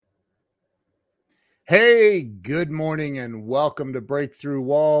Hey, good morning and welcome to Breakthrough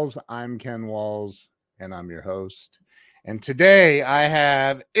Walls. I'm Ken Walls and I'm your host. And today I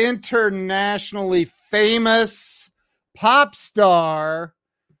have internationally famous pop star.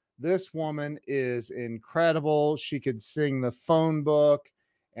 This woman is incredible. She could sing the phone book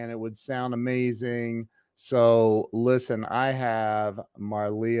and it would sound amazing. So listen, I have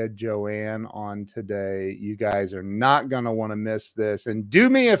Marleah JoAnn on today. You guys are not going to want to miss this. And do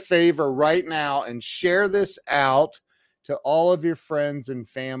me a favor right now and share this out to all of your friends and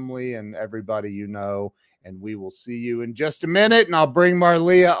family and everybody you know. And we will see you in just a minute. And I'll bring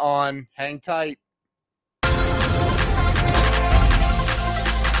Marleah on. Hang tight.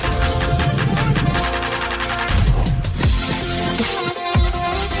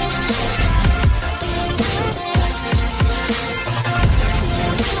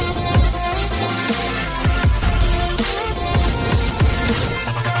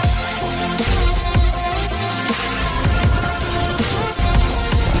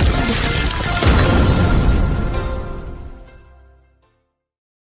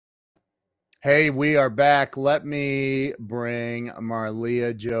 Hey, we are back. Let me bring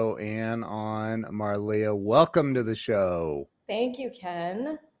Marleah JoAnn on. Marleah, welcome to the show. Thank you,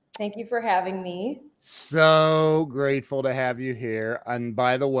 Ken. Thank you for having me. So grateful to have you here. And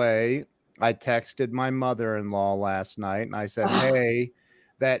by the way, I texted my mother-in-law last night and I said, hey,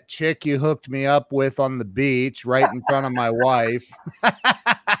 that chick you hooked me up with on the beach right in front of my wife.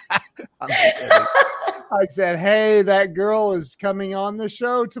 I'm kidding. I said, hey, that girl is coming on the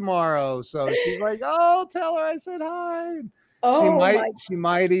show tomorrow. So she's like, oh, tell her I said hi. She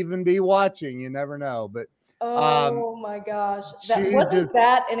might even be watching. You never know. But oh my gosh.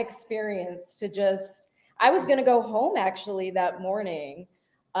 That an experience to I was gonna go home actually that morning.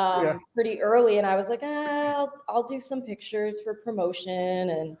 Pretty early, and I was like, I'll do some pictures for promotion,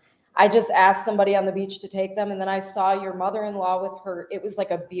 and I just asked somebody on the beach to take them, and then I saw your mother-in-law with her. It was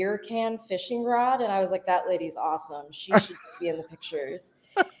like a beer can fishing rod, and I was like, that lady's awesome. She should be in the pictures.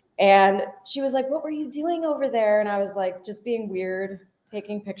 And she was like, what were you doing over there? And I was like, just being weird,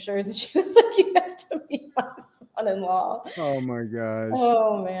 taking pictures. And she was like, you have to meet my son-in-law. Oh my gosh.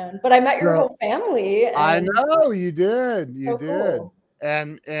 Oh man. But I met your whole family. I know you did. You did. Cool.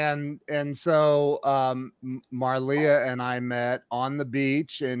 And so Marleah and I met on the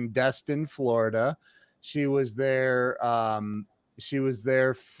beach in Destin, Florida. She was there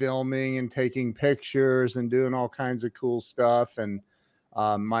filming and taking pictures and doing all kinds of cool stuff. And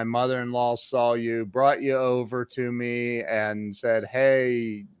my mother-in-law saw you, brought you over to me and said,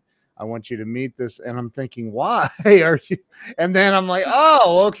 hey, I want you to meet this. And I'm thinking, why are you? And then I'm like,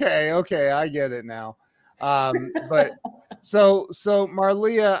 oh, okay, I get it now. But so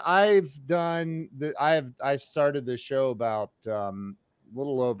Marleah, I started the show about a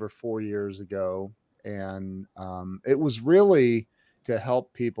little over 4 years ago, and it was really to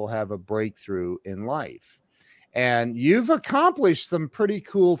help people have a breakthrough in life. And you've accomplished some pretty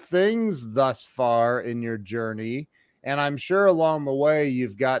cool things thus far in your journey. And I'm sure along the way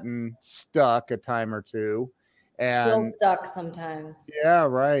you've gotten stuck a time or two. And still stuck sometimes. Yeah,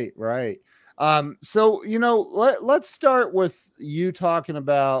 right. So, let's start with you talking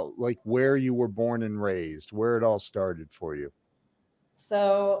about like where you were born and raised, where it all started for you.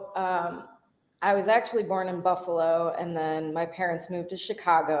 So, I was actually born in Buffalo, and then my parents moved to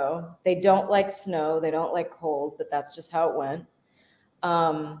Chicago. They don't like snow, they don't like cold, but that's just how it went.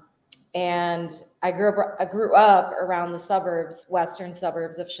 And I grew up around the suburbs, western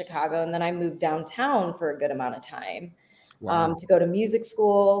suburbs of Chicago, and then I moved downtown for a good amount of time. Wow. To go to music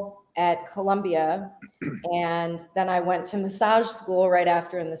school at Columbia, and then I went to massage school right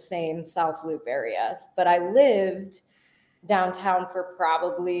after in the same South Loop areas. But I lived downtown for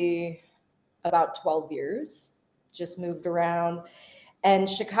probably about 12 years, just moved around. And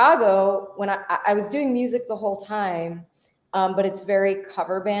Chicago, when I was doing music the whole time, but it's very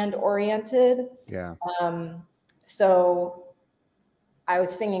cover band oriented. Yeah. So I was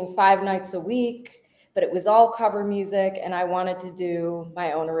singing 5 nights a week, but it was all cover music, and I wanted to do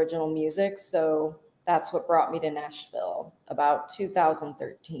my own original music. So that's what brought me to Nashville about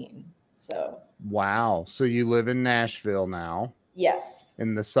 2013. So. Wow. So you live in Nashville now? Yes.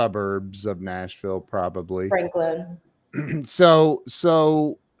 In the suburbs of Nashville, probably. Franklin. So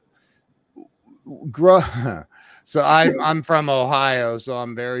I'm from Ohio, so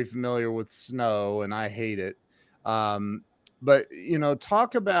I'm very familiar with snow and I hate it. But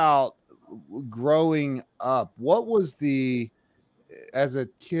talk about growing up. What was as a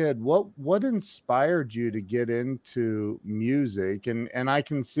kid, what inspired you to get into music? And I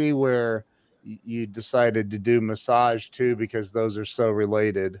can see where you decided to do massage too, because those are so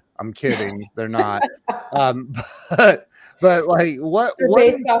related. I'm kidding. They're not. Um, but, but like they're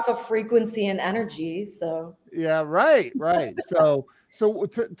based off of frequency and energy. So yeah, right. So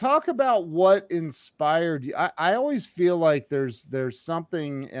talk about what inspired you. I always feel like there's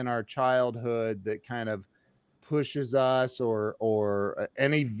something in our childhood that kind of pushes us, or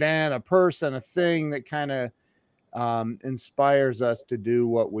an event, a person, a thing that kind of inspires us to do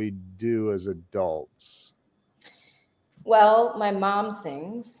what we do as adults. Well, my mom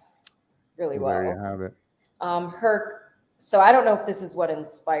sings really well. There you have it. So I don't know if this is what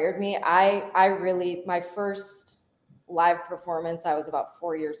inspired me. I really, my first live performance, I was about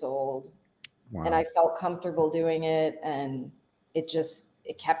 4 years old. Wow. And I felt comfortable doing it, and it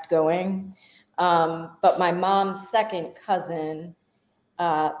kept going. But my mom's second cousin,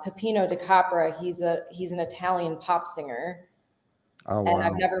 Peppino De Capra, he's an Italian pop singer. Oh, wow. And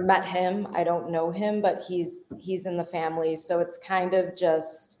I've never met him. I don't know him, but he's in the family. So it's kind of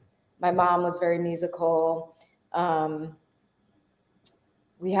just, my mom was very musical.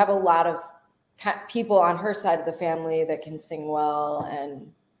 We have a lot of people on her side of the family that can sing well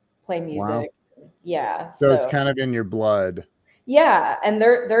and play music. Wow. Yeah. So it's kind of in your blood. Yeah. And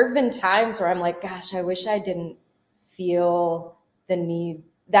there have been times where I'm like, gosh, I wish I didn't feel the need.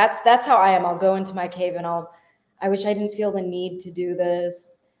 That's how I am. I'll go into my cave and I wish I didn't feel the need to do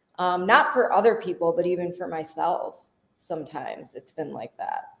this. Not for other people, but even for myself. Sometimes it's been like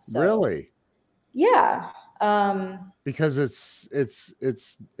that. So, really? Yeah. Because it's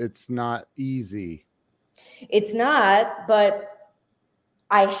not easy. It's not, but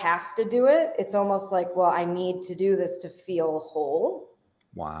I have to do it. It's almost like, well, I need to do this to feel whole.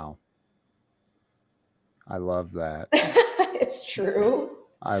 Wow. I love that. It's true.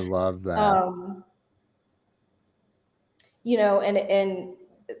 I love that. And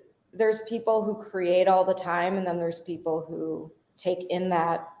there's people who create all the time, and then there's people who take in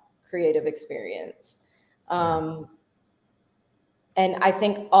that creative experience. And I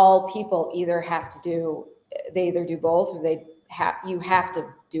think all people they either do both, or you have to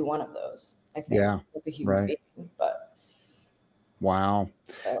do one of those, I think, as a human being. But wow.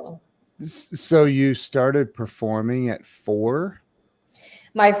 So you started performing at 4?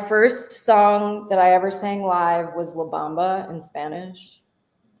 My first song that I ever sang live was La Bamba in Spanish.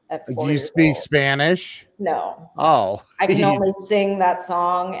 Do you speak Spanish? No. Oh. I can only sing that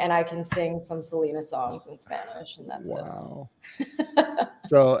song, and I can sing some Selena songs in Spanish, and that's it.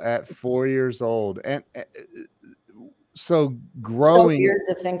 So at 4 years old, and so growing. So weird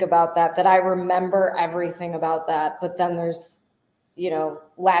to think about that I remember everything about that, but then there's,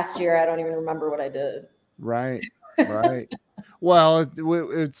 last year I don't even remember what I did. Right. Well,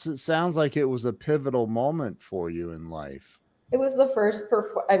 it sounds like it was a pivotal moment for you in life. It was the first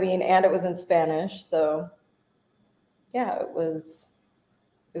and it was in Spanish, so yeah, it was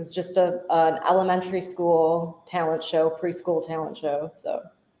just an elementary school talent show, preschool talent show. So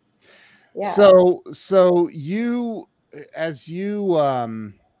yeah. So you, as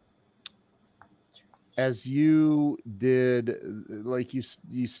you did, like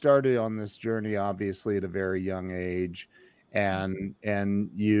you started on this journey obviously at a very young age, and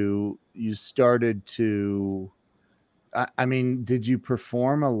you started to, I mean, did you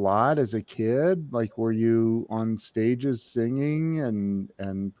perform a lot as a kid? Like, were you on stages singing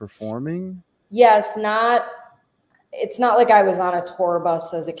and performing? Yes, it's not like I was on a tour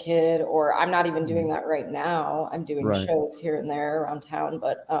bus as a kid, or I'm not even doing that right now. I'm doing shows here and there around town,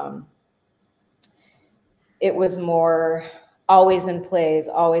 but it was more always in plays,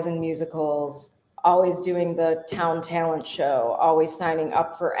 always in musicals, always doing the town talent show, always signing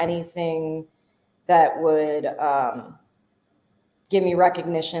up for anything that would give me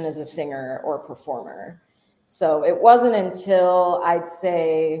recognition as a singer or performer. So it wasn't until, I'd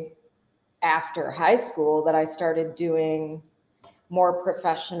say, after high school that I started doing more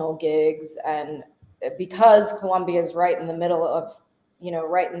professional gigs. And because Columbia is right in the middle of,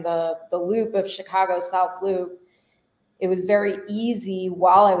 right in the loop of Chicago South Loop, it was very easy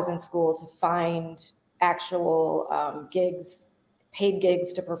while I was in school to find actual gigs, paid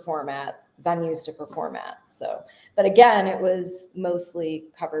gigs to perform at, venues to perform at. So, but again, it was mostly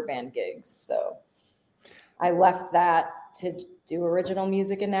cover band gigs. So I left that to do original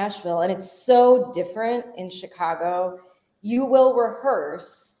music in Nashville. And it's so different in Chicago. You will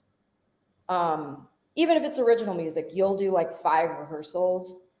rehearse, even if it's original music, you'll do like 5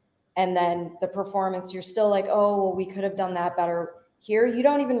 rehearsals. And then the performance, you're still like, oh, well, we could have done that better. Here, you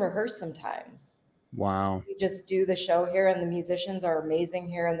don't even rehearse sometimes. Wow. You just do the show here, and the musicians are amazing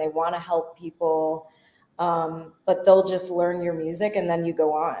here, and they want to help people. But they'll just learn your music, and then you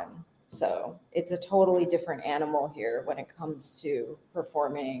go on. So it's a totally different animal here when it comes to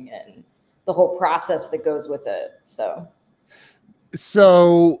performing and the whole process that goes with it. So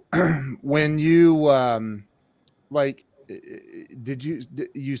when you like,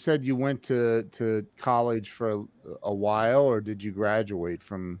 you said you went to college for a while, or did you graduate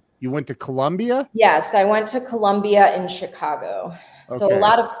from, you went to Columbia? Yes, I went to Columbia in Chicago. So Okay. a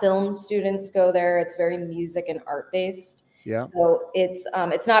lot of film students go there. It's very music and art based. Yeah. So it's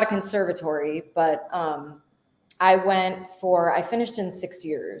not a conservatory, but I finished in 6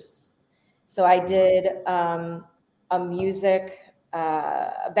 years. So I did a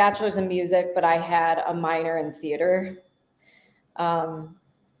bachelor's in music, but I had a minor in theater.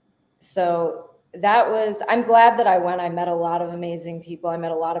 So I'm glad that I went. I met a lot of amazing people. I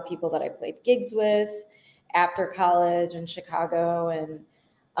met a lot of people that I played gigs with after college in Chicago. And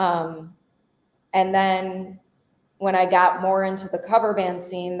then when I got more into the cover band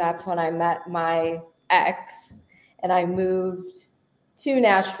scene, that's when I met my ex and I moved to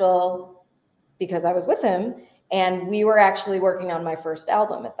Nashville because I was with him. And we were actually working on my first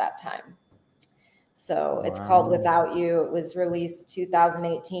album at that time. So it's called Without You. It was released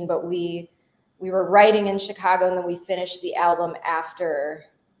 2018, but we were writing in Chicago, and then we finished the album after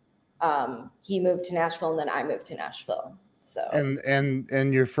he moved to Nashville, and then I moved to Nashville. So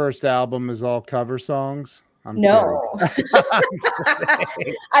and your first album is all cover songs? No.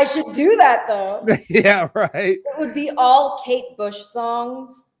 I should do that though. Yeah, right. It would be all Kate Bush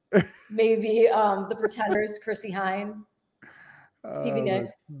songs. Maybe The Pretenders, Chrissy Hine, Stevie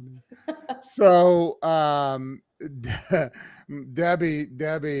Nicks. So Debbie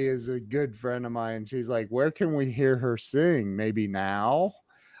is a good friend of mine. She's like, where can we hear her sing? Maybe now.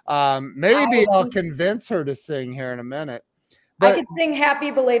 Maybe I'll convince her to sing here in a minute. But I could sing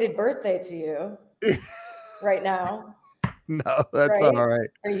Happy Belated Birthday to you right now. No, that's all right.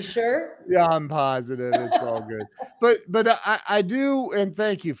 Are you sure? Yeah, I'm positive. It's all good. But I do, and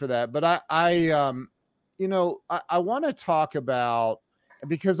thank you for that. But I want to talk about,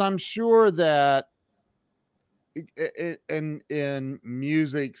 because I'm sure that in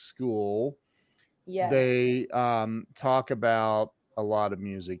music school, yes, they talk about a lot of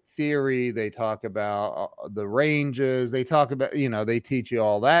music theory. They talk about the ranges. They talk about, they teach you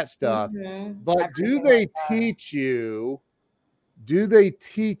all that stuff. Mm-hmm. But do they teach you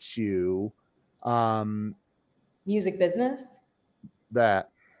music business?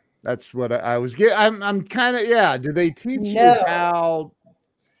 That's what I was getting. I'm kind of, yeah. Do they teach you how?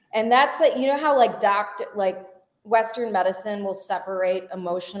 And that's like, how like Western medicine will separate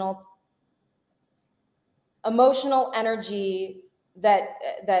emotional energy that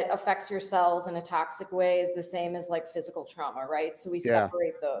affects your cells in a toxic way is the same as like physical trauma, right? So we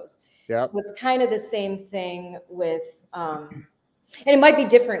separate those. Yeah. So it's kind of the same thing with, and it might be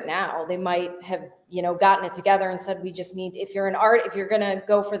different now. They might have, gotten it together and said, we just need, if you're going to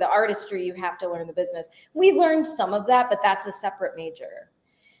go for the artistry, you have to learn the business. We learned some of that, but that's a separate major.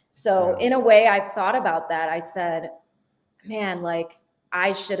 So in a way, I've thought about that. I said, man, like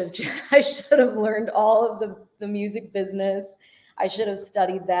I should have learned all of the music business. I should have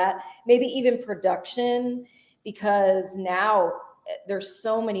studied that, maybe even production, because now there's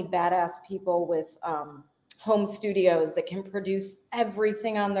so many badass people with home studios that can produce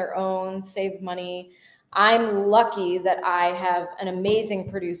everything on their own, save money. I'm lucky that I have an amazing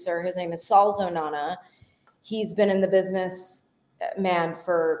producer. His name is Saul Zonana. He's been in the business, man,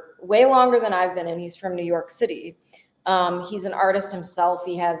 for way longer than I've been, and he's from New York City. He's an artist himself.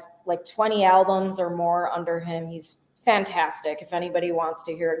 He has like 20 albums or more under him. He's fantastic. If anybody wants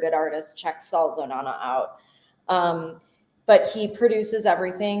to hear a good artist, check Saul Zonana out. But he produces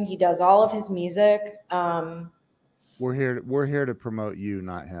everything. He does all of his music. We're here to promote you,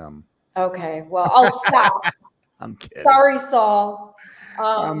 not him. Okay, well, I'll stop. I'm kidding. Sorry, Saul.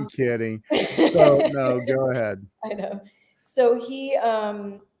 I'm kidding. So no, go ahead. I know. So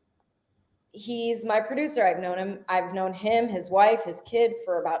he's my producer. I've known him, his wife, his kid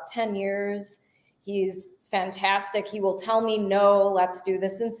for about 10 years. He's fantastic. He will tell me, no, let's do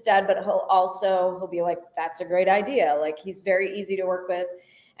this instead. But he'll be like, that's a great idea. Like, he's very easy to work with.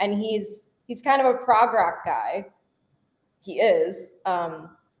 And he's kind of a prog rock guy. He is.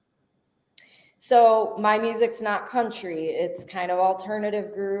 So my music's not country. It's kind of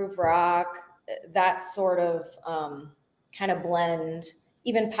alternative groove, rock, that sort of kind of blend,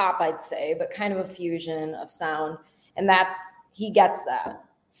 even pop, I'd say, but kind of a fusion of sound. And he gets that.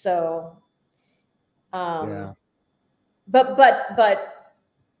 So, yeah. But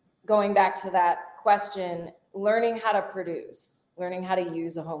going back to that question, learning how to produce, learning how to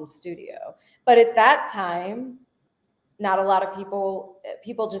use a home studio. But at that time, not a lot of people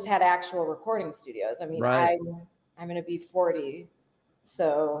just had actual recording studios. I mean, right. I'm going to be 40.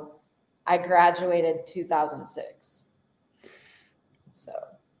 So I graduated 2006. So,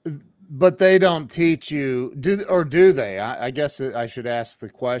 but they don't teach you, do they? I guess I should ask the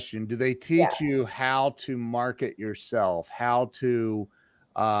question. Do they teach you how to market yourself, how to,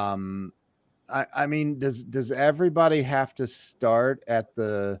 I mean, does everybody have to start at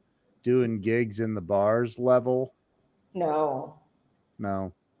the doing gigs in the bars level? no,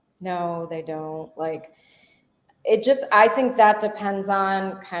 they don't. Like, I think that depends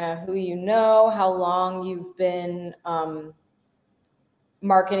on kind of who you know, how long you've been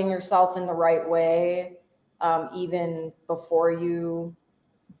marketing yourself in the right way, even before you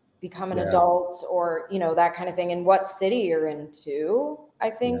become an adult, or, you know, that kind of thing, and what city you're in too. I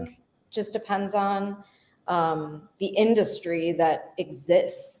think just depends on the industry that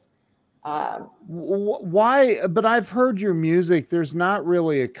exists. Why? But I've heard your music. There's not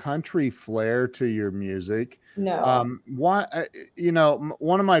really a country flair to your music. No. Why? You know,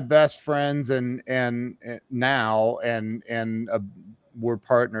 one of my best friends and now we're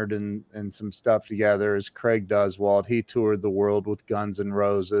partnered in some stuff together is Craig Duswalt. He toured the world with Guns N'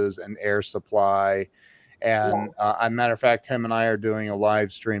 Roses and Air Supply. And as a matter of fact, him and I are doing a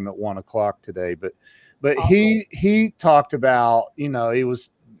live stream at 1:00 today. But awesome. he talked about, you know, he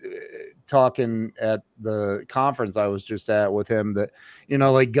was talking at the conference I was just at with him that, you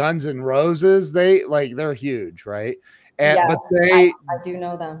know, like Guns N' Roses, they're huge, right? And yes, but I do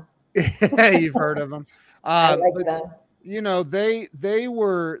know them. You've heard of them. I like them. You know, they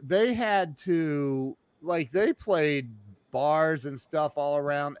had to, like, they played bars and stuff all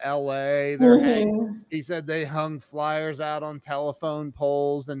around LA. He said they hung flyers out on telephone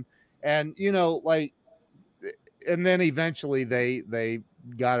poles and you know, like, and then eventually they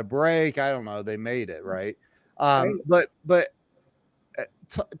got a break. I don't know. They made it, right. But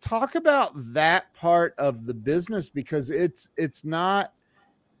talk about that part of the business, because it's not,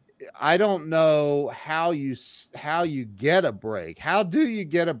 I don't know how you get a break. How do you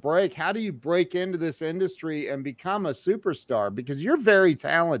get a break? How do you break into this industry and become a superstar? Because you're very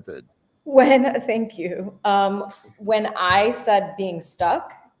talented. Thank you. When I said being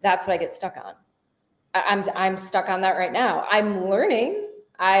stuck, that's what I get stuck on. I'm stuck on that right now. I'm learning.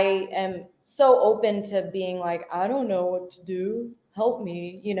 I am so open to being like, I don't know what to do. Help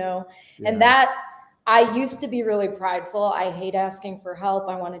me, you know? And that, I used to be really prideful. I hate asking for help.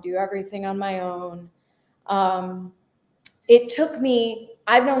 I want to do everything on my own. It took me,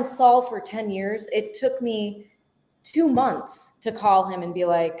 I've known Saul for 10 years. It took me 2 months to call him and be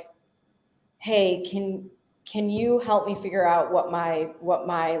like, hey, can you help me figure out what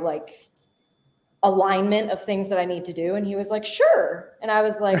my like alignment of things that I need to do? And he was like, sure. And I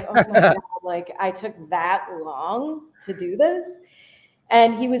was like, oh my God, like, I took that long to do this.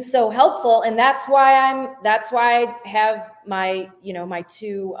 And he was so helpful. And that's why I have my, you know, my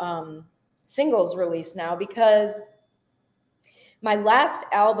 2 singles released now, because my last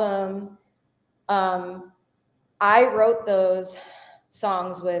album, I wrote those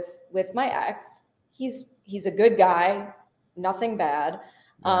songs with my ex. He's a good guy, nothing bad.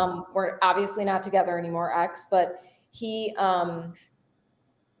 We're obviously not together anymore, ex, but he, I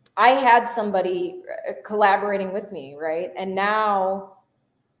had somebody collaborating with me, right? And now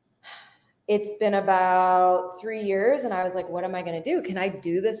it's been about 3 years, and I was like, what am I going to do? Can I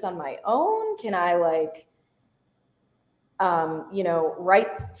do this on my own? Can I, like, you know,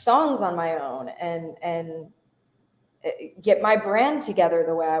 write songs on my own and get my brand together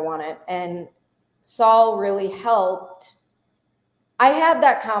the way I want it? And Saul really helped. I had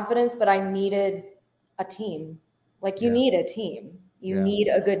that confidence, but I needed a team. Like, you need a team. You need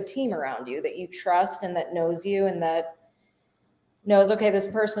a good team around you that you trust and that knows you and that knows, okay, this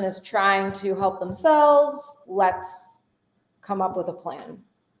person is trying to help themselves. Let's come up with a plan.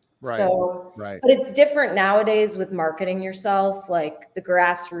 Right. So, but it's different nowadays with marketing yourself, like the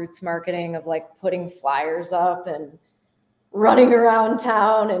grassroots marketing of, like, putting flyers up and running around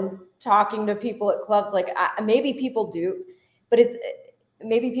town and talking to people at clubs. Like, maybe people do, but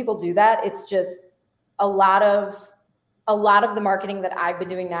maybe people do that. It's just a lot of the marketing that I've been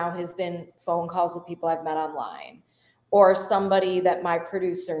doing now has been phone calls with people I've met online, or somebody that my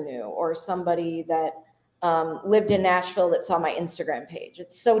producer knew, or somebody that lived in Nashville that saw my Instagram page.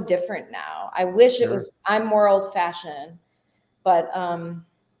 It's so different now. I wish it was, I'm more old fashioned, but I'm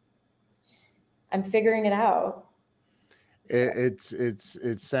figuring it out. It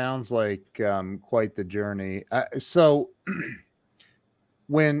sounds like quite the journey. So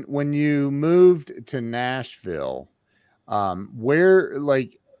when you moved to Nashville, where,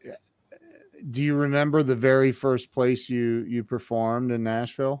 like, do you remember the very first place you performed in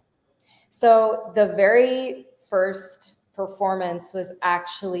Nashville? So the very first performance was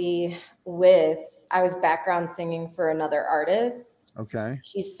actually I was background singing for another artist. Okay.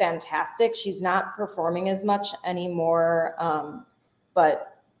 She's fantastic. She's not performing as much anymore,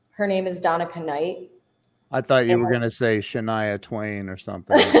 but her name is Donica Knight. I thought you were going to say Shania Twain or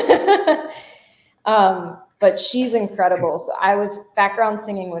something. But she's incredible. So I was background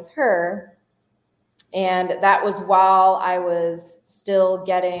singing with her, and that was while I was still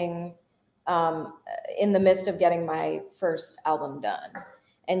getting in the midst of getting my first album done.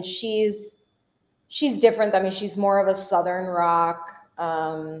 And she's different. I mean, she's more of a Southern rock,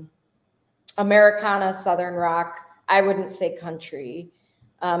 Americana Southern rock. I wouldn't say country,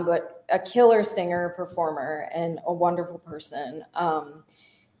 but a killer singer, performer, and a wonderful person.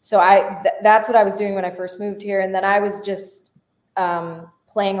 So that's what I was doing when I first moved here. And then I was just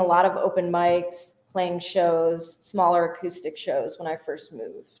playing a lot of open mics, playing shows, smaller acoustic shows when I first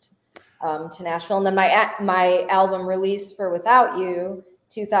moved to Nashville. And then my album release for Without You,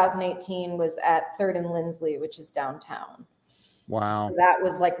 2018, was at 3rd and Lindsley, which is downtown. Wow. So that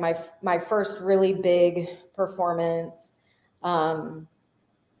was like my first really big performance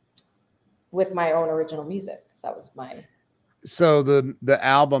with my own original music. So that was my... So the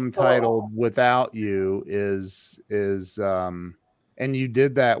album titled Without You is and you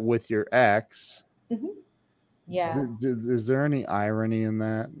did that with your ex. Mm-hmm. Yeah. Is there any irony in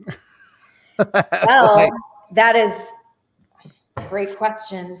that? Well, that is a great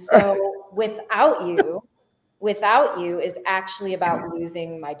question. So Without You is actually about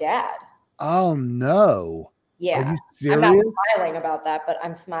losing my dad. Oh no. Yeah. Are you serious? I'm not smiling about that, but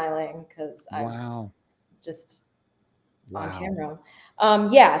I'm smiling because I'm just on camera.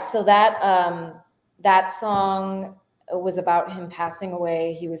 Yeah. So that song was about him passing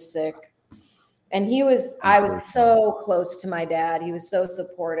away. He was sick. And I was so close to my dad. He was so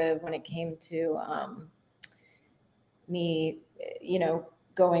supportive when it came to me,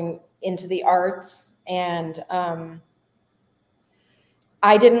 going into the arts. And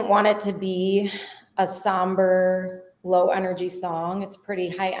I didn't want it to be a somber, low energy song. It's pretty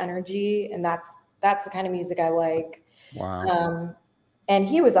high energy. And that's the kind of music I like. Wow. And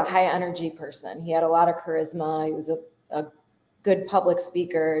he was a high energy person. He had a lot of charisma. He was a good public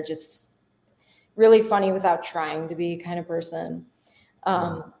speaker, just really funny without trying to be kind of person.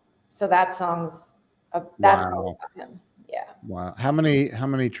 So that song's about him. Yeah. Wow. How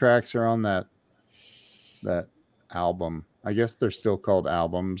many tracks are on that album? I guess they're still called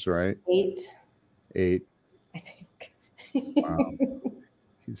albums, right? 8. I think. Wow.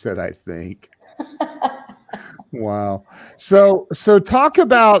 He said, I think. Wow. So talk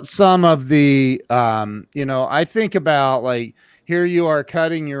about some of the, I think about, like, here you are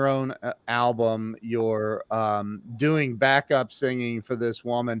cutting your own album. You're doing backup singing for this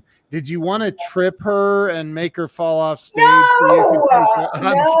woman. Did you want to trip her and make her fall off stage? No!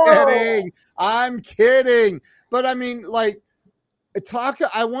 I'm kidding. But I mean, like,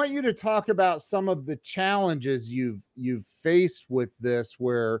 I want you to talk about some of the challenges you've faced with this,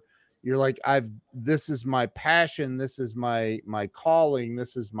 where you're like, this is my passion. This is my calling.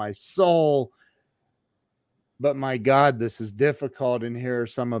 This is my soul. But my God, this is difficult. And here are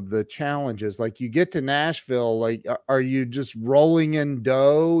some of the challenges. Like, you get to Nashville, like, are you just rolling in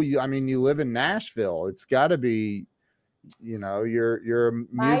dough? You live in Nashville. It's got to be, you're a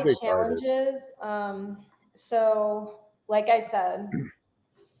music challenges. artist. So, like I said,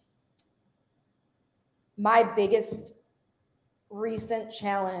 my biggest recent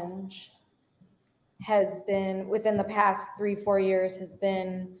challenge has been, within the past 3-4 years, has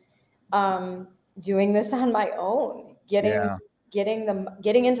been doing this on my own, getting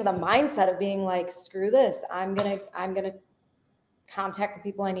into the mindset of being like, screw this. I'm gonna contact the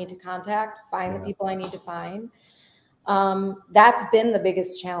people I need to contact, find the people I need to find. That's been the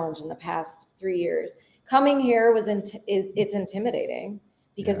biggest challenge in the past 3 years. Coming here it's intimidating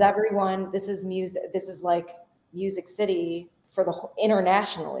because this is music. This is like Music City for the whole,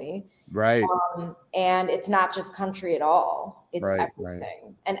 internationally. Right. And it's not just country at all. It's everything. Right.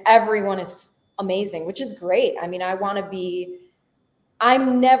 And everyone is amazing, which is great. I mean, I'm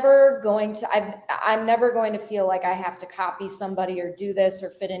never going to feel like I have to copy somebody or do this or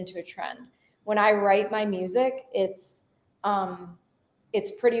fit into a trend. When I write my music, it's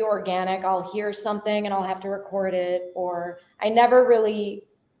pretty organic. I'll hear something and I'll have to record it, or I never really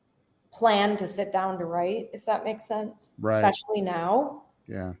plan to sit down to write, if that makes sense. Right. Especially now.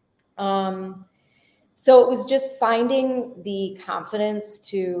 Yeah. So it was just finding the confidence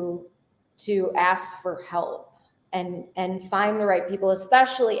to ask for help and find the right people,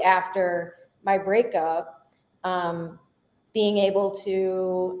 especially after my breakup, being able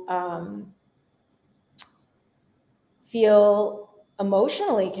to feel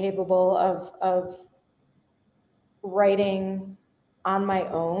emotionally capable of writing on my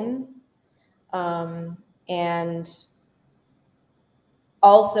own, and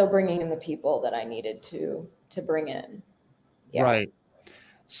also bringing in the people that I needed to bring in. Yeah. Right.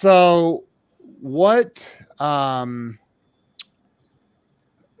 So what, I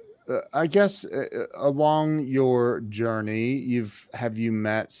guess along your journey, have you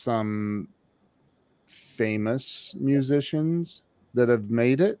met some famous musicians that have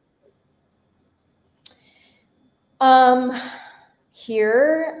made it?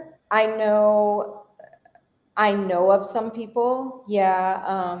 Here, I know of some people.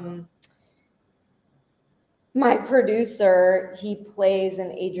 Yeah. My producer, he plays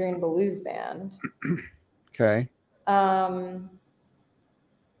in Adrian Belews band. Okay.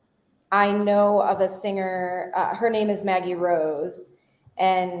 I know of a singer, her name is Maggie Rose,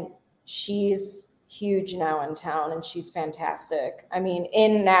 and she's huge now in town, and she's fantastic. I mean,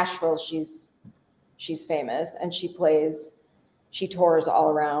 in Nashville, she's famous, and she tours all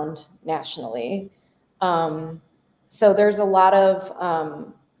around nationally. So there's a lot of,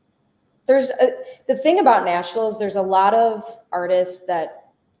 the thing about Nashville is there's a lot of artists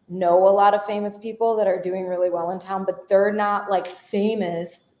that know a lot of famous people that are doing really well in town, but they're not like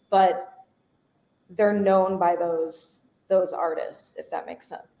famous, but they're known by those artists, if that makes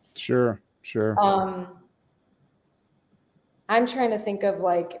sense. Sure. I'm trying to think of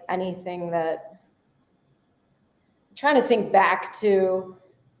like anything I'm trying to think back to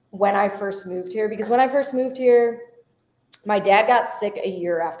when I first moved here, because when I first moved here, my dad got sick a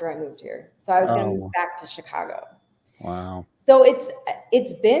year after I moved here. So I was going to move back to Chicago. Wow. So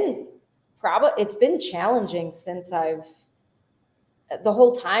it's been challenging the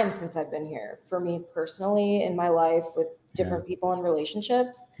whole time since I've been here, for me personally in my life with different people and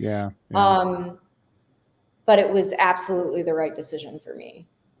relationships. Yeah. But it was absolutely the right decision for me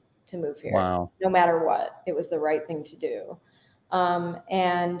to move here. Wow. No matter what, it was the right thing to do.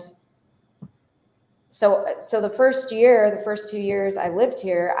 And so the first 2 years I lived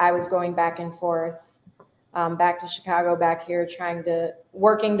here, I was going back and forth, back to Chicago, back here,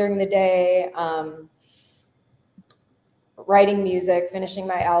 working during the day, writing music, finishing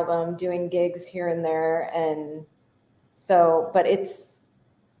my album, doing gigs here and there. And so, but it's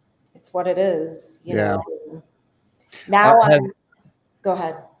what it is, you know. Now go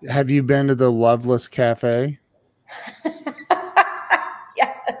ahead. Have you been to the Loveless Cafe?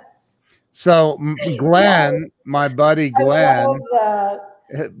 Yes. So Glenn, my buddy Glenn,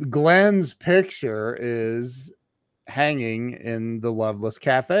 Glenn's picture is hanging in the Loveless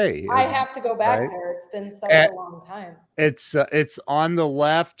Cafe. I have to go back there. It's been such a long time. It's on the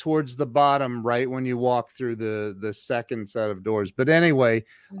left towards the bottom, right when you walk through the second set of doors. But anyway,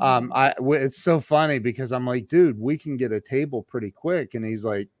 it's so funny because I'm like, dude, we can get a table pretty quick, and he's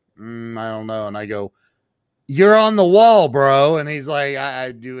like, I don't know, and I go, you're on the wall, bro, and he's like,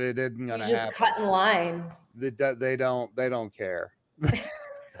 I do it isn't gonna happen. You just cut in line. They don't care.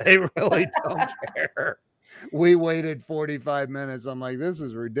 They really don't care. We waited 45 minutes. I'm like, this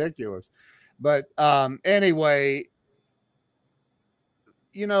is ridiculous. But anyway,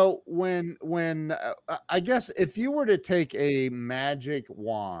 you know, when I guess if you were to take a magic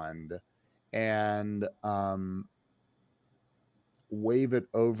wand and wave it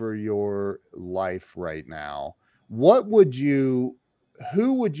over your life right now, who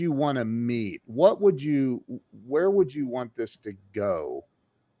would you want to meet? where would you want this to go?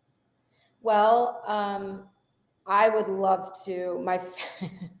 Well, I would love to,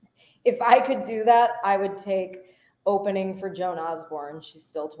 if I could do that, I would take opening for Joan Osborne. She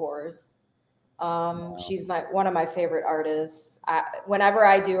still tours. Wow. She's one of my favorite artists. Whenever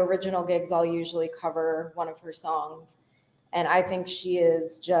I do original gigs, I'll usually cover one of her songs. And I think she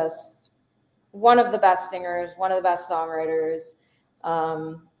is just one of the best singers, one of the best songwriters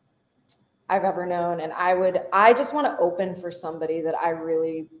I've ever known. And I just want to open for somebody that I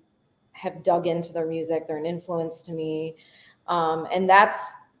really have dug into their music. They're an influence to me. And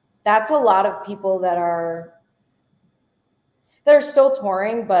that's a lot of people that are still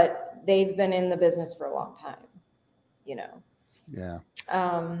touring, but they've been in the business for a long time, you know? Yeah.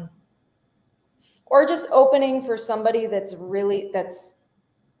 Or just opening for somebody that's really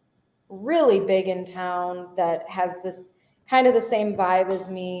big in town, that has this kind of the same vibe as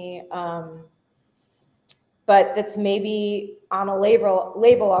me, but that's maybe on a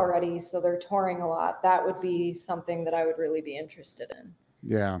label already, so they're touring a lot. That would be something that I would really be interested in.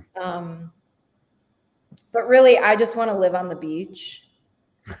 Yeah. But really, I just want to live on the beach.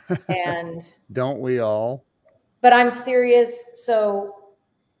 And don't we all? But I'm serious. So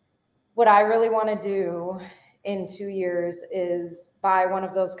what I really want to do in 2 years is buy one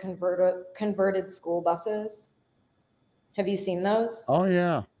of those converted school buses. Have you seen those? Oh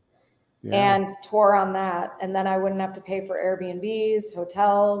yeah. Yeah. And tour on that. And then I wouldn't have to pay for Airbnbs,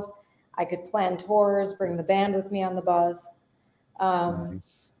 hotels. I could plan tours, bring the band with me on the bus.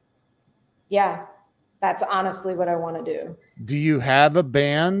 Nice. Yeah, that's honestly what I want to do. Do you have a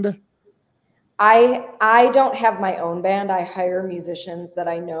band? I don't have my own band. I hire musicians that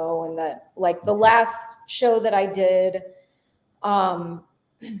I know, and that, like, the last show that I did,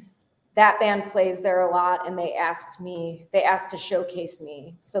 that band plays there a lot, and they asked to showcase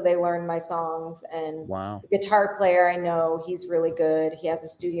me. So they learned my songs, and wow. The guitar player I know, he's really good. He has a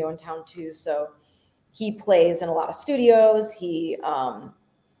studio in town too. So he plays in a lot of studios. He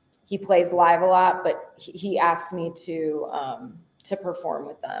plays live a lot, but he asked me to perform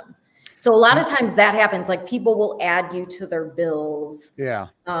with them. So a lot of times that happens. Like, people will add you to their bills. Yeah.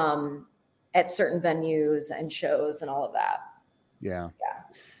 At certain venues and shows and all of that. Yeah. Yeah.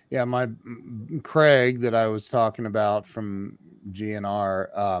 Yeah. My Craig that I was talking about from GNR,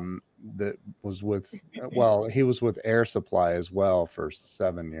 that was with, well, he was with Air Supply as well for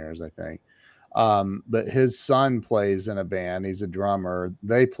 7 years, I think. But his son plays in a band. He's a drummer.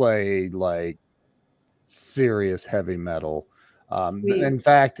 They play like serious heavy metal. In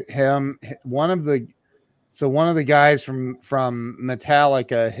fact, one of the guys from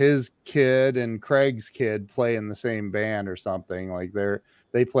Metallica, his kid and Craig's kid play in the same band or something. Like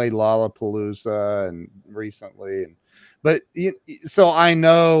they played Lollapalooza and recently, so I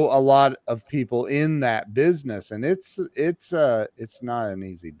know a lot of people in that business, and it's not an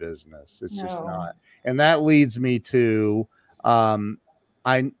easy business. It's just not. And that leads me to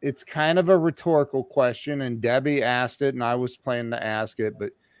it's kind of a rhetorical question, and Debbie asked it, and I was planning to ask it,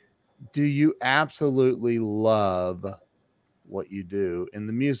 but do you absolutely love what you do in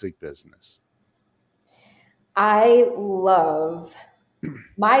the music business? I love,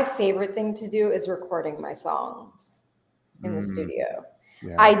 my favorite thing to do is recording my songs in the studio.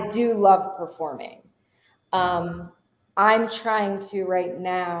 Yeah. I do love performing. I'm trying to right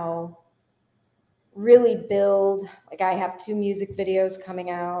now really build, like, I have 2 music videos coming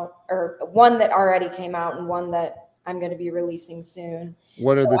out, or one that already came out and one that I'm going to be releasing soon.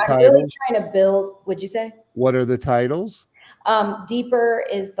 What are the titles? I'm really trying to build. What'd you say? What are the titles? Deeper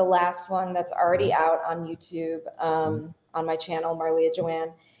is the last one that's already out on YouTube, on my channel, Marleah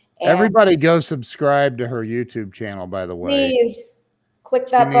JoAnn. Everybody go subscribe to her YouTube channel, by the way. Please click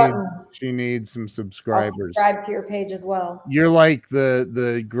that button. She needs some subscribers. I'll subscribe to your page as well. You're like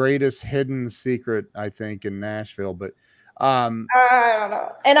the greatest hidden secret, I think, in Nashville, but I don't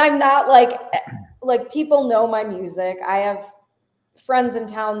know. And I'm not like people know my music. I have friends in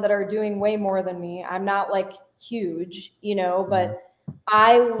town that are doing way more than me. I'm not like huge, but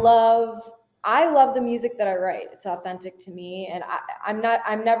I love the music that I write. It's authentic to me. And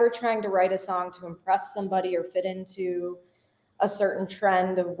I'm never trying to write a song to impress somebody or fit into a certain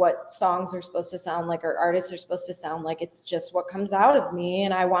trend of what songs are supposed to sound like or artists are supposed to sound like. It's just what comes out of me,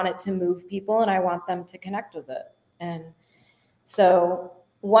 and I want it to move people, and I want them to connect with it. And so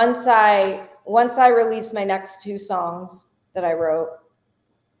once I release my next 2 songs that I wrote,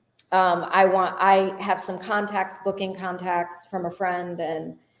 I have some booking contacts from a friend,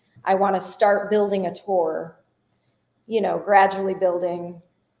 and I want to start building a tour, gradually building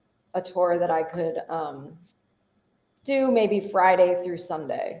a tour that I could do maybe Friday through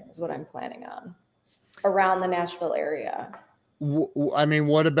Sunday is what I'm planning on, around the Nashville area. I mean,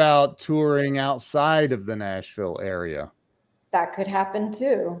 what about touring outside of the Nashville area? That could happen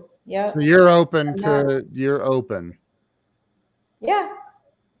too. Yeah. So you're open. Yeah.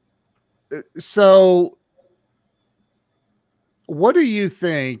 So what do you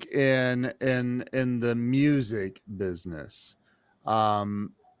think in the music business?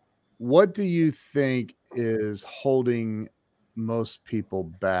 What do you think is holding most people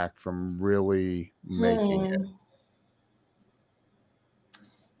back from really making it?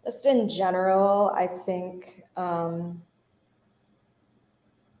 Just in general, I think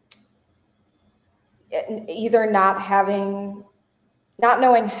either not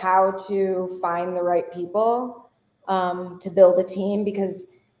knowing how to find the right people to build a team, because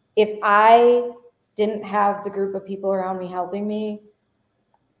if I didn't have the group of people around me helping me,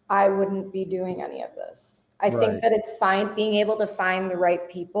 I wouldn't be doing any of this. I think that it's fine being able to find the right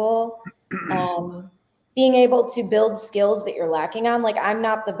people, being able to build skills that you're lacking on. Like, I'm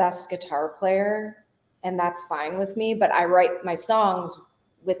not the best guitar player, and that's fine with me, but I write my songs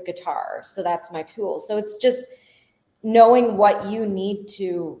with guitar, so that's my tool. So it's just, knowing what you need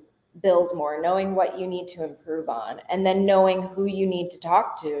to build more, knowing what you need to improve on, and then knowing who you need to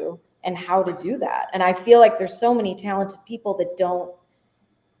talk to and how to do that. And I feel like there's so many talented people that don't,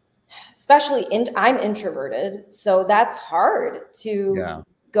 especially I'm introverted, so that's hard to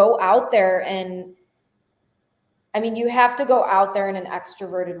go out there. And I mean, you have to go out there in an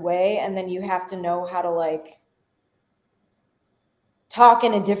extroverted way, and then you have to know how to like talk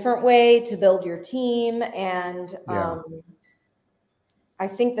in a different way to build your team. And I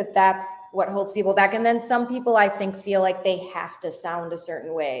think that that's what holds people back. And then some people, I think, feel like they have to sound a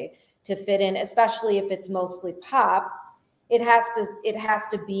certain way to fit in, especially if it's mostly pop. It has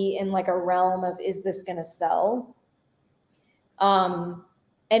to be in like a realm of, is this going to sell?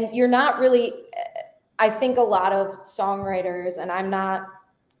 And you're not really, I think a lot of songwriters, and I'm not,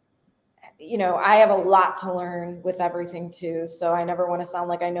 you know, I have a lot to learn with everything too. So I never want to sound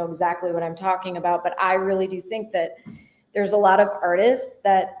like I know exactly what I'm talking about, but I really do think that there's a lot of artists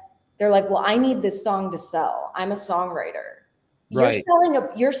that they're like, well, I need this song to sell. I'm a songwriter. Right.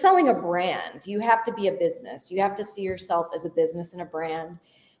 You're selling a brand. You have to be a business. You have to see yourself as a business and a brand.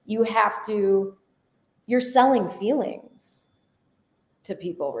 You're selling feelings to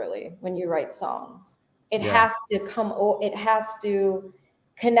people, really, when you write songs. It has to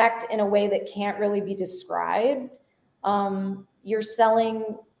connect in a way that can't really be described. You're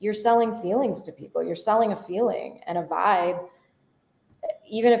selling feelings to people. You're selling a feeling and a vibe.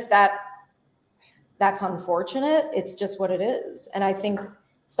 Even if that's unfortunate, it's just what it is. And I think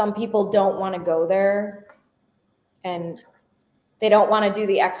some people don't want to go there, and they don't want to do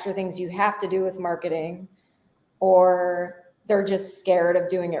the extra things you have to do with marketing, or they're just scared of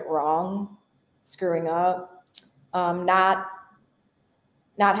doing it wrong, screwing up, not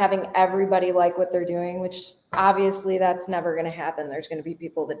having everybody like what they're doing, which obviously that's never going to happen. There's going to be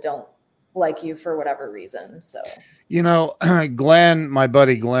people that don't like you for whatever reason. So, you know, Glenn, my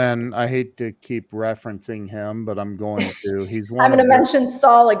buddy Glenn, I hate to keep referencing him, but I'm going to. He's one. I'm going to mention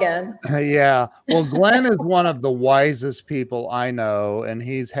Saul again. Yeah. Well, Glenn is one of the wisest people I know, and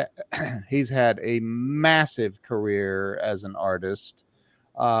he's had a massive career as an artist.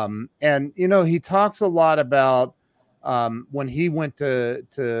 And you know, he talks a lot about when he went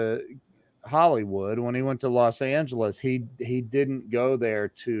to Hollywood, when he went to Los Angeles, he didn't go there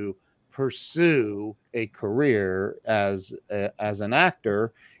to pursue a career as an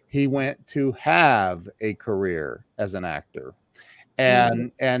actor. He went to have a career as an actor.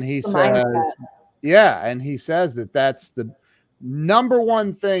 And he says, and he says that that's the number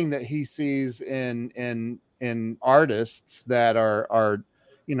one thing that he sees in artists that are,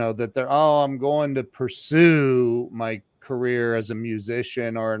 you know, that they're, oh, I'm going to pursue my career as a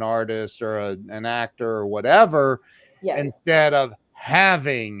musician or an artist or an actor or whatever, instead of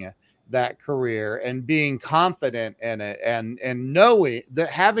having that career and being confident in it and knowing that,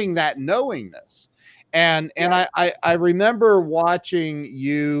 having that knowingness. And I remember watching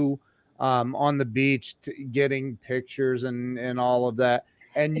you on the beach, getting pictures and all of that.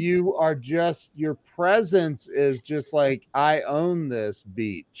 And you are just, your presence is just like, I own this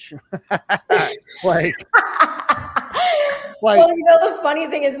beach. like, well, you know, the funny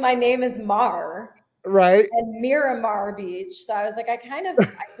thing is my name is Mar. Right. And Miramar Beach. So I was like, I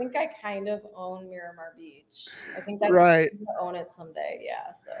think I kind of own Miramar Beach. I think that's right. To own it someday.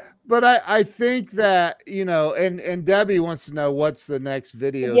 Yeah. So, but I think that, you know, and Debbie wants to know what's the next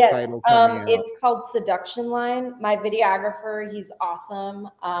video title coming out. It's called Seduction Line. My videographer, he's awesome.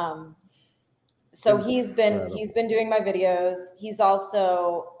 So he's been doing my videos. He's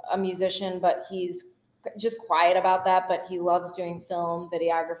also a musician, but he's just quiet about that, but he loves doing film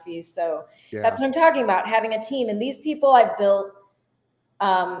videography. So that's what I'm talking about, having a team. And these people I've built.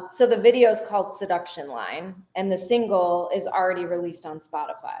 So the video is called Seduction Line, and the single is already released on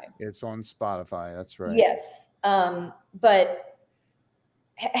Spotify. It's on Spotify. That's right. Yes. But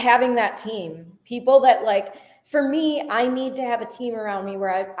having that team, people that like, for me, I need to have a team around me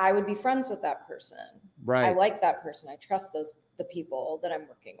where I would be friends with that person. Right. I like that person. I trust the people that I'm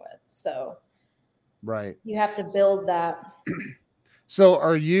working with. So right. You have to build that. So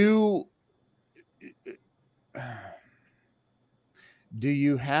are you, do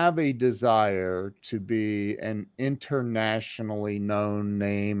you have a desire to be an internationally known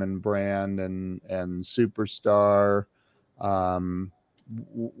name and brand and superstar?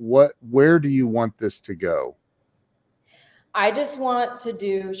 Where do you want this to go? I just want to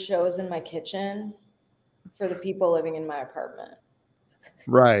do shows in my kitchen for the people living in my apartment.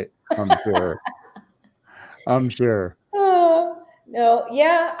 Right. I'm sure. I'm sure. Oh, no.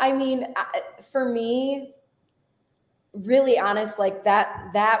 Yeah. I mean, for me, really honest, like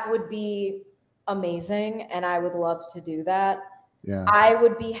that would be amazing, and I would love to do that. Yeah. I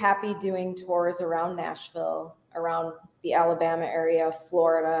would be happy doing tours around Nashville, around the Alabama area,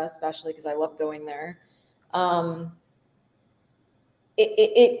 Florida, especially because I love going there.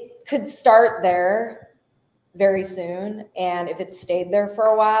 It could start there very soon, and if it stayed there for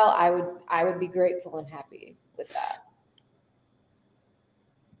a while, I would be grateful and happy with that.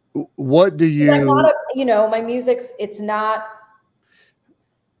 What do you? I'm not my music's it's not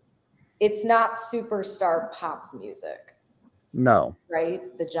superstar pop music. No.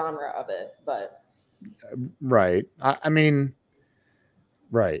 Right, the genre of it, but right. I mean,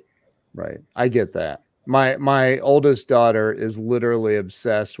 right. I get that. My oldest daughter is literally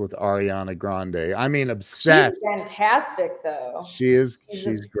obsessed with Ariana Grande. I mean, obsessed. She's fantastic, though. She's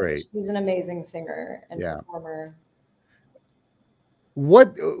great. She's an amazing singer and performer.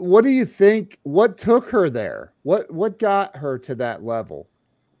 What do you think? What took her there? What got her to that level?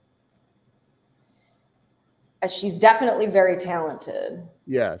 She's definitely very talented.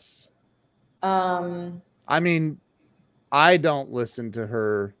 Yes. I mean, I don't listen to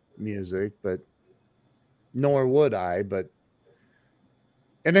her music, but nor would I,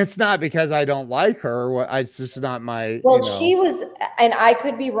 and it's not because I don't like her. It's just not my. Well, she was, and I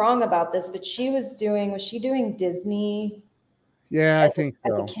could be wrong about this, but was she doing Disney? Yeah, I think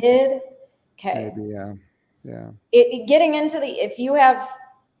so. As a kid. Okay. Maybe, yeah. Getting into if you have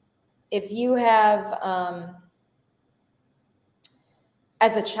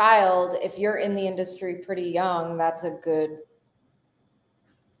as a child, if you're in the industry pretty young, that's a good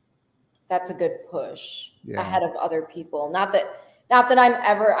push ahead of other people. Not that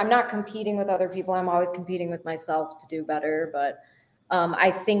I'm not competing with other people. I'm always competing with myself to do better. But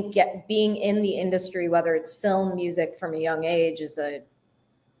I think being in the industry, whether it's film, music, from a young age,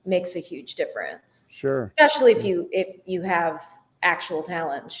 makes a huge difference. Sure. Especially if you have actual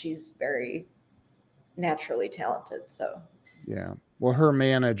talent. She's very naturally talented. So. Yeah. Well, her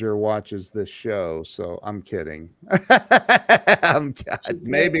manager watches this show, so I'm kidding.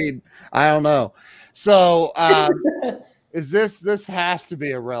 Maybe, I don't know. So, is this has to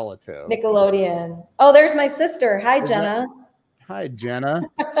be a relative? Nickelodeon. Oh, there's my sister. Hi, Jenna. Hi, Jenna.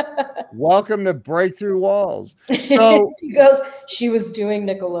 Welcome to Breakthrough Walls. So she was doing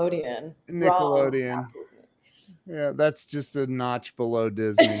Nickelodeon. Wrong. Yeah, that's just a notch below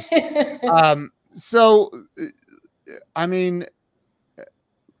Disney. So, I mean,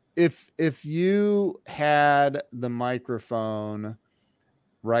 if you had the microphone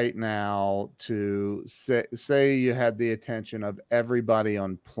right now to say you had the attention of everybody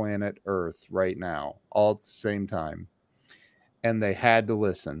on planet Earth right now, all at the same time, and they had to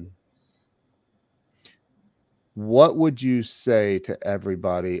listen, what would you say to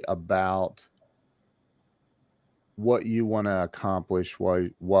everybody about what you want to accomplish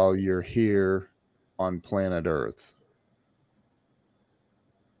while you're here on planet Earth?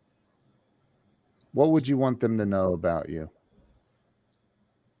 What would you want them to know about you?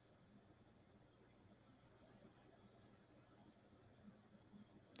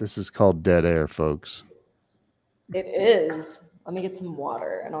 This is called dead air, folks. It is. Let me get some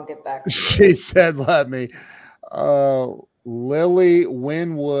water and I'll get back to you. She said, let me. Lily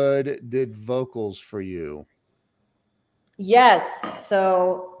Winwood did vocals for you. Yes.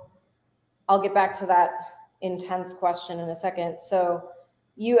 So I'll get back to that intense question in a second. So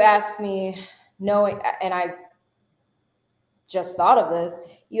you asked me, knowing, and I just thought of this,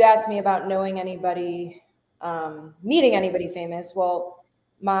 you asked me about knowing anybody, meeting anybody famous. Well,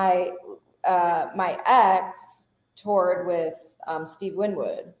 my ex toured with Steve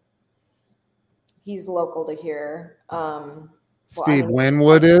Winwood. He's local to here. Steve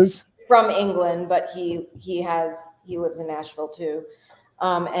Winwood is from England, but he lives in Nashville too.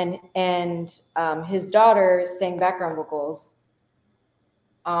 And his daughter sang background vocals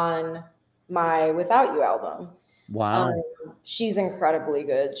on my Without You album. Wow. She's incredibly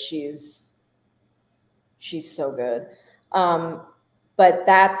good. She's so good. But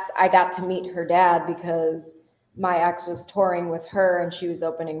I got to meet her dad because my ex was touring with her and she was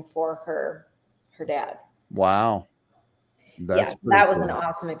opening for her dad. Wow. Yes, that was an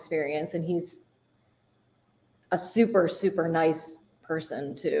awesome experience. And he's a super, super nice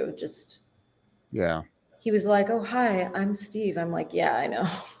person too. Just, yeah. He was like, "Oh, hi, I'm Steve." I'm like, "Yeah, I know."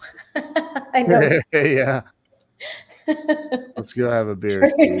 I know. Yeah. Let's go have a beer,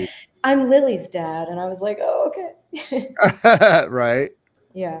 Steve. I'm Lily's dad. And I was like, "Oh, okay." Right.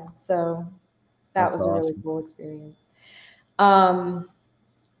 Yeah. So that was awesome. A really cool experience.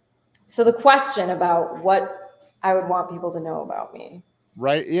 So the question about what I would want people to know about me.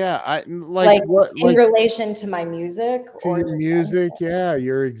 Right. Yeah. Like in relation to my music to or your just music. anything? Yeah.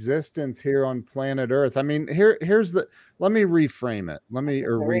 Your existence here on planet Earth. I mean, let me reframe it.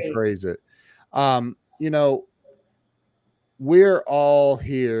 Rephrase it. We're all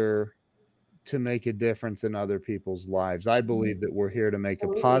here to make a difference in other people's lives. I believe that we're here to make a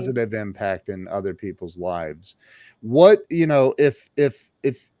positive impact in other people's lives. If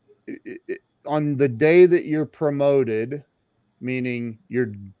on the day that you're promoted, meaning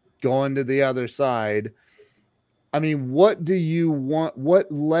you're going to the other side, I mean, what do you want?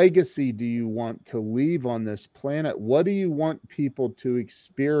 What legacy do you want to leave on this planet? What do you want people to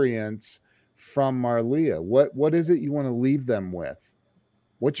experience from Marleah? What is it you want to leave them with?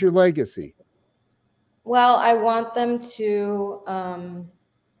 What's your legacy? Well, I want them to,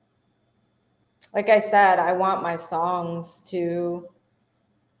 like I said, I want my songs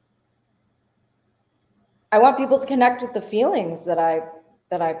I want people to connect with the feelings that I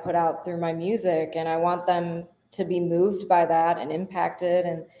put out through my music, and I want them to be moved by that and impacted.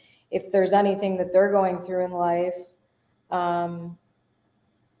 And if there's anything that they're going through in life,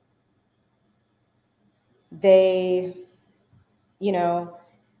 they,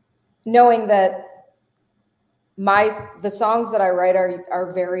 knowing that the songs that I write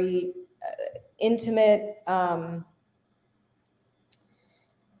are very intimate,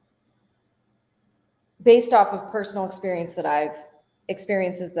 based off of personal experiences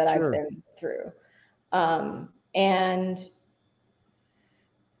that I've been through, and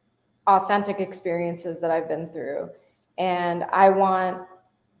authentic experiences that I've been through. And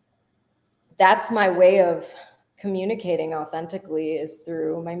that's my way of communicating authentically, is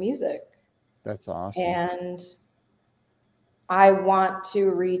through my music. That's awesome. And I want to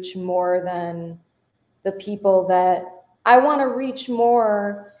reach more than the people that I want to reach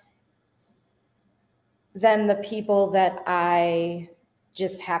more than the people that I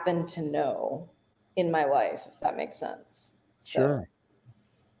just happen to know in my life, if that makes sense. Sure.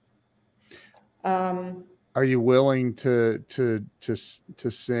 So, are you willing to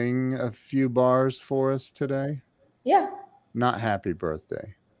sing a few bars for us today? Yeah. Not happy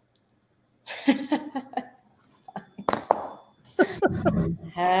birthday.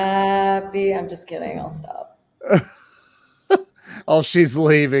 Happy. I'm just kidding. I'll stop. Oh, she's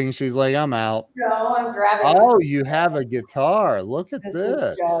leaving. She's like, I'm out. No, I'm grabbing. Oh, you have a guitar. Look at this.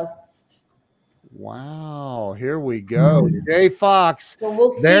 Is just... Wow. Here we go. Jay Fox. So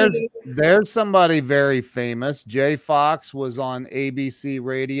we'll see. There's somebody very famous. Jay Fox was on ABC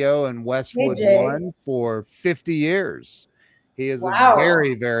Radio and Westwood One for 50 years. He is a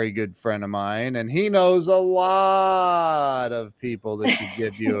very, very good friend of mine, and he knows a lot of people that could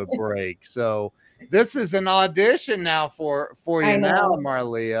give you a break. So this is an audition now for you now,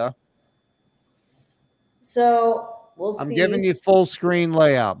 Marleah. So we'll see. I'm giving you full screen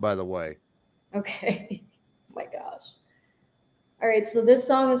layout, by the way. Okay. Oh my gosh. All right. So this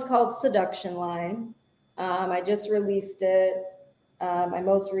song is called Seduction Line. I just released it, my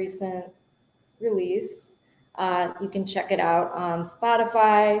most recent release. You can check it out on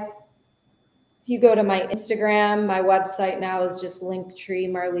Spotify. If you go to my Instagram, my website now is just Linktree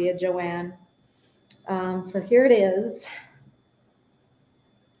Marleah JoAnn. So here it is.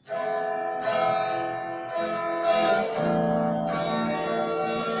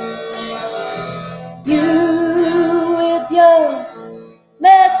 You with your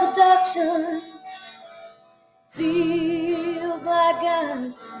mass seduction feels like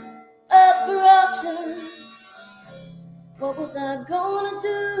I'm up for auction. What was I gonna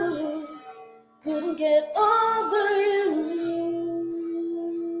do? Couldn't get over you.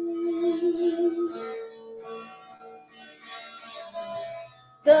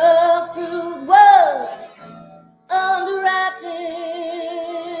 The fruit was under wrapping.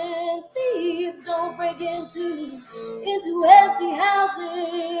 Thieves don't break into empty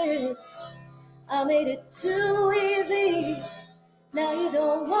houses. I made it too easy. Now you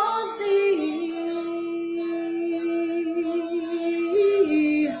don't want me.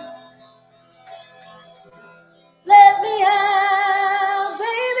 Let me out,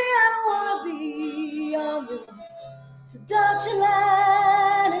 baby. I don't wanna be on the seduction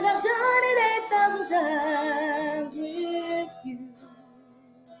line, and I've done it 8,000 times with you.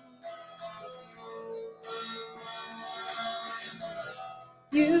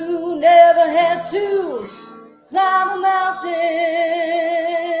 You never had to climb a mountain.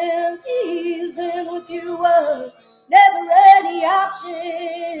 Easing with you was never any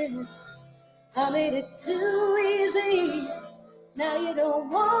option. I made it too easy. Now you don't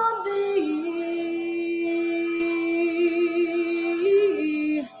want me.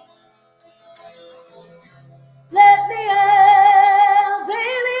 Let me out, baby.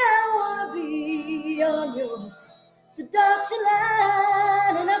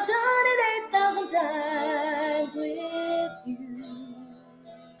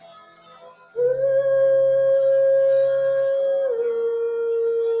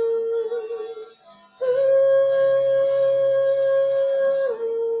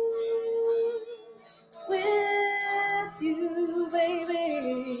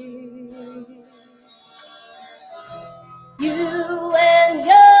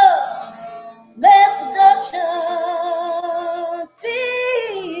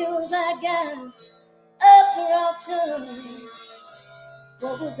 times after auction.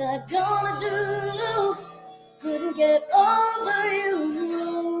 What was I gonna do? Couldn't get over you.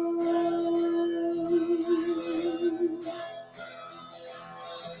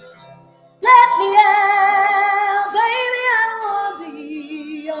 Let me out, baby, I wanna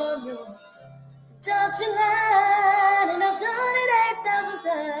be on your seduction line, and I've done it 8,000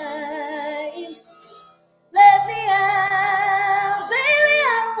 times. Let me out, baby,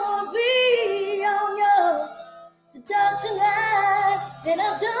 I wanna be on your seduction line, and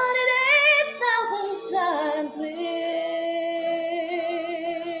I've done it 8,000 times with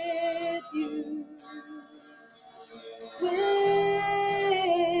you. With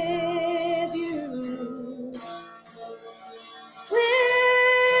you. With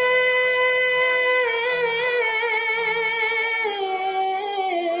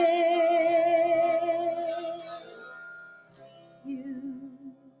you.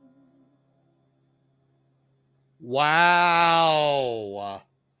 Wow.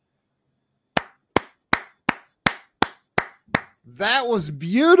 That was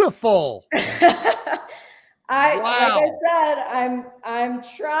beautiful. Like I said, I'm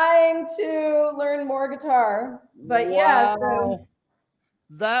trying to learn more guitar, but wow. Yeah. So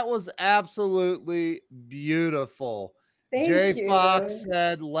that was absolutely beautiful. Thank Jay you. Fox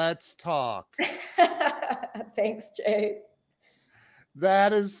said, "Let's talk." Thanks, Jay.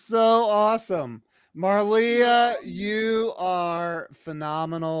 That is so awesome. Marleah, you are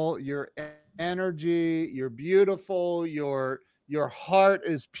phenomenal. Your energy, you're beautiful. Your heart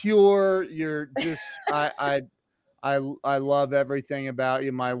is pure. You're just I love everything about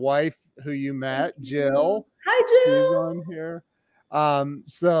you. My wife, who you met, Jill. Hi, Jill. She's on here.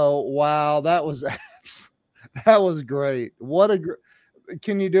 So wow, that was great. What a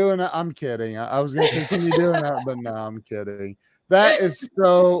can you do an I'm kidding. I was gonna say, can you do that? But no, I'm kidding. That is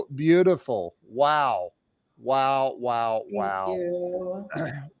so beautiful. Wow. Thank you.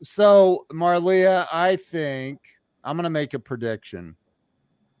 So Marleah, I think I'm gonna make a prediction.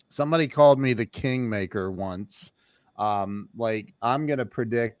 Somebody called me the kingmaker once. Like I'm gonna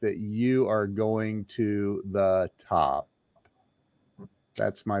predict that you are going to the top.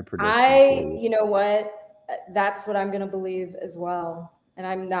 That's my prediction. You know what? That's what I'm going to believe as well. And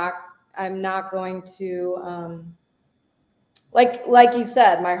I'm not going to, like you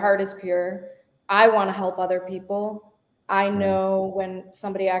said, my heart is pure. I want to help other people. I know when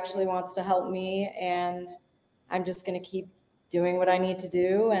somebody actually wants to help me, and I'm just going to keep doing what I need to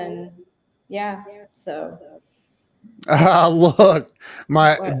do. And yeah, so. Look,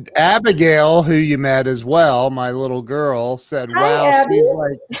 my Abigail, who you met as well, my little girl, said, "Wow, Abby.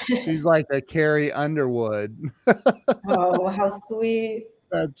 she's like a Carrie Underwood." Oh, how sweet!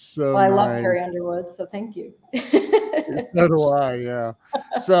 That's so. Well, I nice. love Carrie Underwood, so thank you. So do I. Yeah.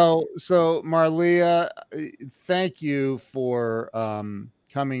 So Marleah, thank you for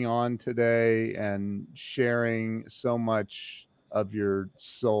coming on today and sharing so much of your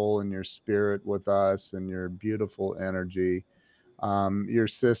soul and your spirit with us and your beautiful energy. Your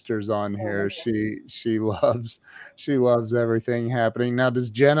sister's on here. She loves everything happening. Now,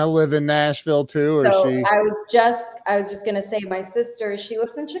 does Jenna live in Nashville too, or so she? I was just gonna say, my sister, she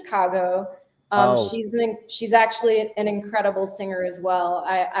lives in Chicago. She's actually an incredible singer as well.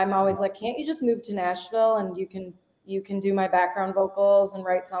 I'm always like, can't you just move to Nashville and you can do my background vocals and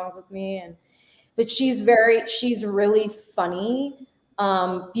write songs with me? But she's really funny,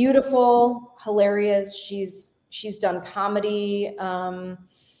 beautiful, hilarious. She's done comedy.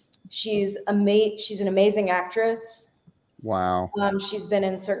 She's an amazing actress. Wow. She's been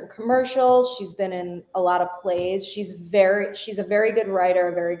in certain commercials. She's been in a lot of plays. She's a very good writer,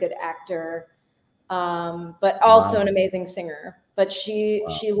 a very good actor, but also an amazing singer. But she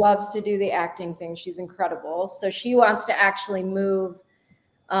loves to do the acting thing. She's incredible. So she wants to actually move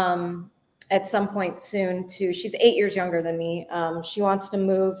at some point soon she's 8 years younger than me. She wants to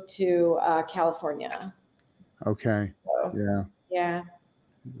move to California. Okay. So, yeah. Yeah.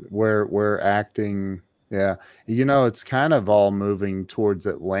 We're acting. Yeah. It's kind of all moving towards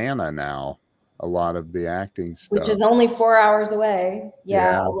Atlanta now. A lot of the acting stuff, which is only 4 hours away.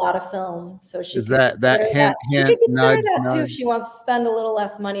 Yeah. A lot of film. So she is that hint she could consider nudge, that too if she wants to spend a little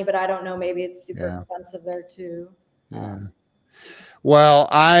less money, but I don't know. Maybe it's super expensive there too. Yeah. Well,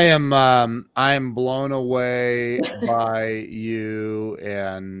 I am blown away by you,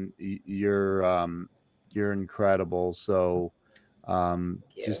 and you're incredible. So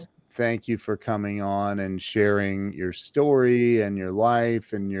just thank you for coming on and sharing your story and your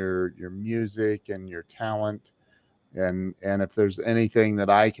life and your music and your talent. And if there's anything that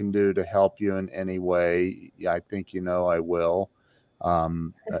I can do to help you in any way, I think I will.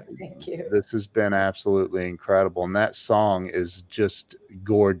 Thank you. This has been absolutely incredible. And that song is just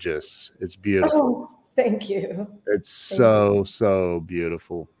gorgeous. It's beautiful. Oh, thank you. It's so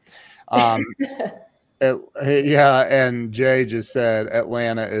beautiful. Um, yeah. And Jay just said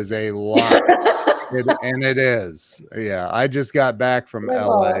Atlanta is a lot. And it is. Yeah. I just got back from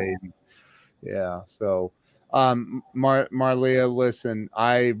LA. Yeah. So, Marleah, listen,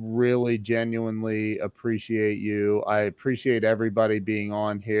 I really genuinely appreciate you. I appreciate everybody being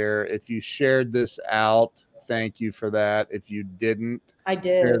on here. If you shared this out, thank you for that. If you didn't, I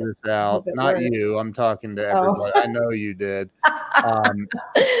did share this out. Not worked. you. I'm talking to everybody. I know you did.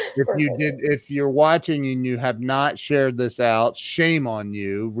 If you're watching and you have not shared this out, shame on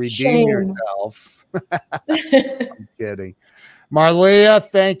you. Redeem yourself. I'm kidding. Marleah,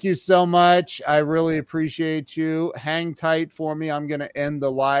 thank you so much. I really appreciate you. Hang tight for me. I'm going to end the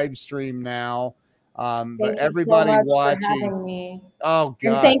live stream now. But everybody watching, for having me. Oh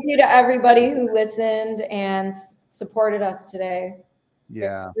God. And thank you to everybody who listened and supported us today.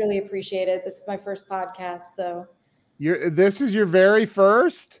 Yeah. I really appreciate it. This is my first podcast, so this is your very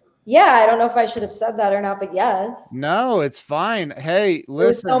first? Yeah, I don't know if I should have said that or not, but yes. No, it's fine. Hey, listen, it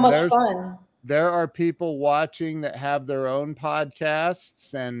was so much fun. There are people watching that have their own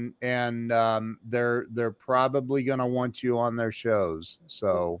podcasts, and they're probably going to want you on their shows.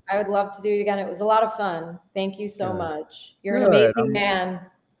 So I would love to do it again. It was a lot of fun. Thank you so much. You're an amazing man.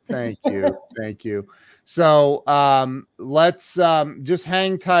 Thank you. Thank you. So let's just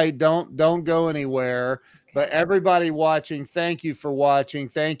hang tight. Don't go anywhere. But everybody watching, thank you for watching.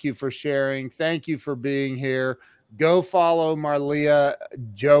 Thank you for sharing. Thank you for being here. Go follow Marleah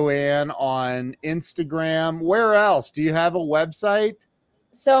JoAnn on Instagram. Where else? Do you have a website?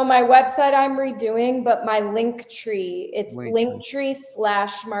 So my website I'm redoing, but my Linktree, it's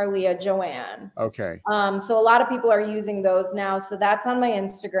Linktree/Marleah JoAnn. Okay. So a lot of people are using those now. So that's on my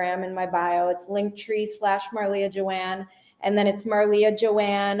Instagram in my bio. It's Linktree/Marleah JoAnn. And then it's Marleah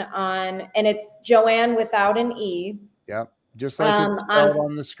JoAnn and it's JoAnn without an E. Yep. Just like it's spelled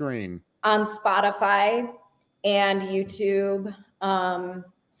on the screen. On Spotify and YouTube.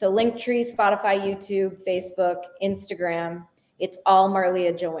 So Linktree, Spotify, YouTube, Facebook, Instagram. It's all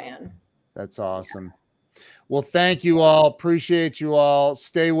Marleah JoAnn. That's awesome. Well, thank you all. Appreciate you all.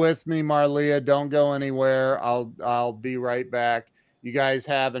 Stay with me, Marleah. Don't go anywhere. I'll be right back. You guys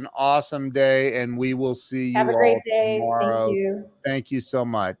have an awesome day, and we will see you all tomorrow. Thank you. Thank you so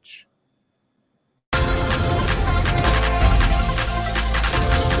much.